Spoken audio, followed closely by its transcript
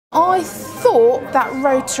I thought that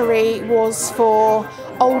Rotary was for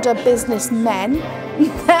older businessmen.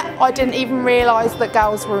 I didn't even realise that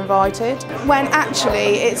girls were invited, when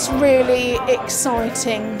actually it's really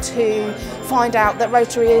exciting to find out that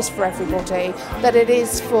Rotary is for everybody, that it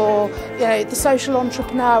is for, you know, the social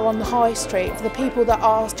entrepreneur on the high street, for the people that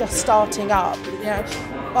are just starting up, you know,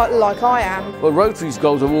 like I am. Well, Rotary's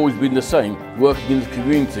goals have always been the same: working in the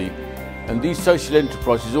community, and these social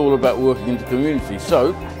enterprises are all about working in the community,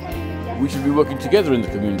 so we should be working together in the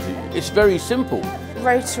community. It's very simple.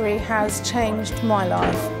 Rotary has changed my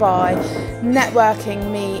life by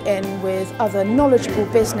networking me in with other knowledgeable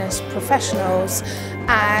business professionals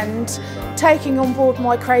and taking on board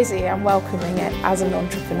my crazy and welcoming it as an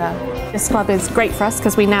entrepreneur. This club is great for us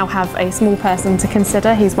because we now have a small person to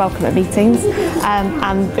consider who's welcome at meetings,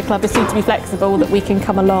 and the club is soon to be flexible that we can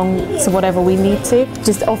come along to whatever we need to. It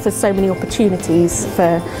just offers so many opportunities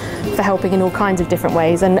for helping in all kinds of different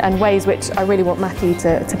ways, and ways which I really want Matthew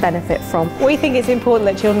to benefit from. We think it's important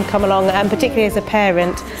that children come along, and particularly as a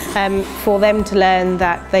parent, for them to learn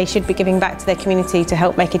that they should be giving back to their community to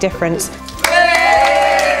help make a difference.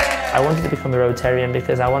 I wanted to become a Rotarian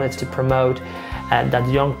because I wanted to promote that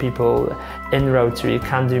young people in Rotary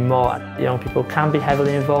can do more. Young people can be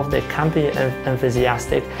heavily involved, they can be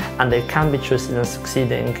enthusiastic, and they can be trusted in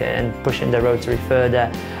succeeding in pushing the Rotary further.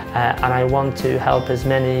 And I want to help as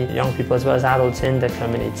many young people as well as adults in the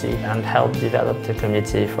community and help develop the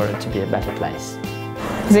community for it to be a better place.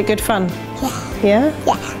 Is it good fun? Yeah. Yeah?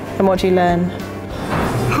 Yeah. And what do you learn?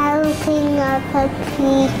 Helping other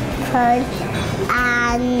people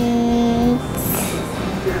and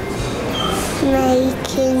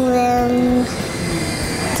making them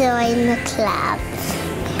join the club.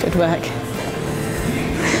 Good work.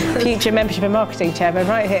 Future membership and marketing chairman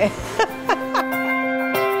right here.